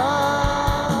done.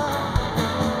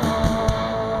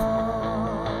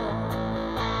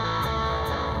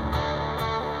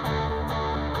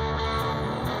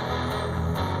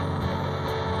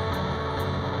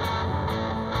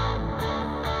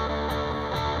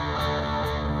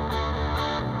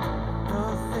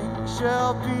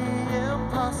 Shall be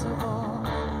impossible.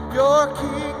 Your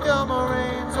kingdom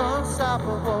reigns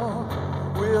unstoppable.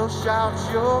 We'll shout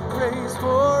your praise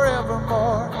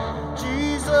forevermore.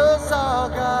 Jesus, our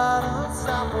God,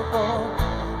 unstoppable.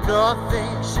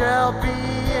 Nothing shall be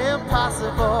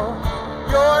impossible.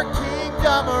 Your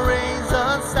kingdom reigns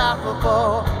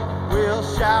unstoppable. We'll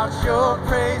shout your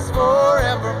praise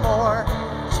forevermore.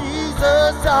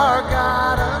 Jesus, our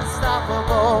God,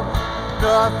 unstoppable.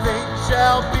 Nothing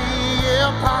shall be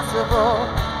impossible.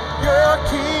 Your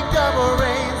kingdom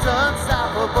reigns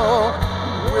unstoppable.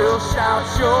 We'll shout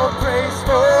your praise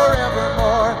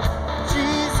forevermore.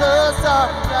 Jesus, our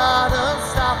God,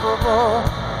 unstoppable.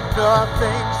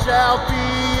 Nothing shall be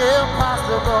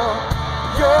impossible.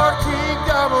 Your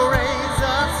kingdom reigns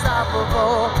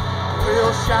unstoppable.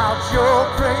 We'll shout your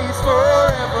praise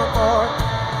forevermore.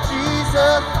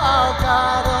 Jesus, our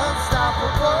God,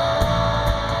 unstoppable.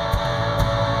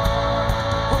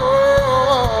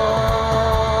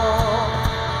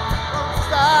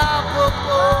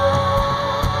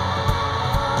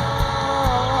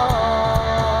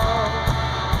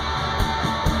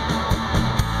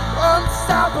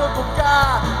 Unstoppable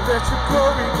God, let your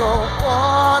glory go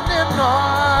on and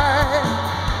on.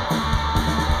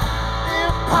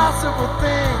 Impossible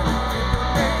thing, in your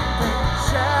name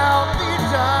shall be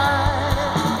done.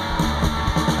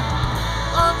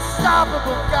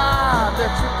 Unstoppable God,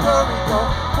 let your glory go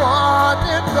on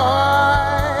and on.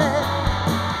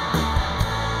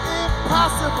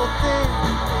 Impossible thing,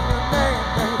 in your name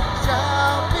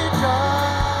shall be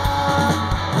done.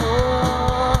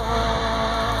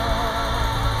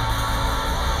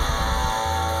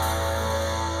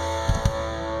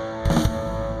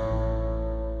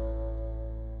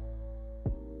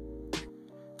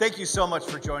 Thank you so much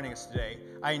for joining us today.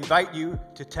 I invite you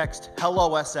to text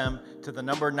HelloSM to the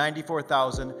number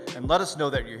 94,000 and let us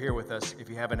know that you're here with us if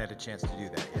you haven't had a chance to do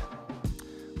that yet.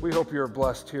 We hope you're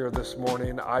blessed here this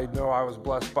morning. I know I was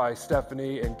blessed by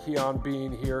Stephanie and Keon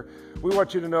being here. We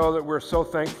want you to know that we're so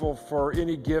thankful for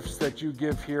any gifts that you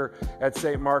give here at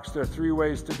St. Mark's. There are 3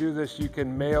 ways to do this. You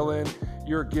can mail in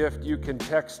your gift, you can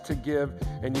text to give,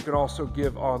 and you can also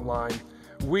give online.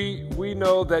 We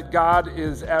know that God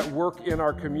is at work in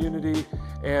our community,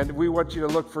 and we want you to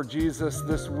look for Jesus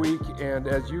this week. And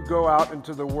as you go out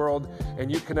into the world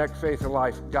and you connect faith and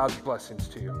life, God's blessings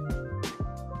to you.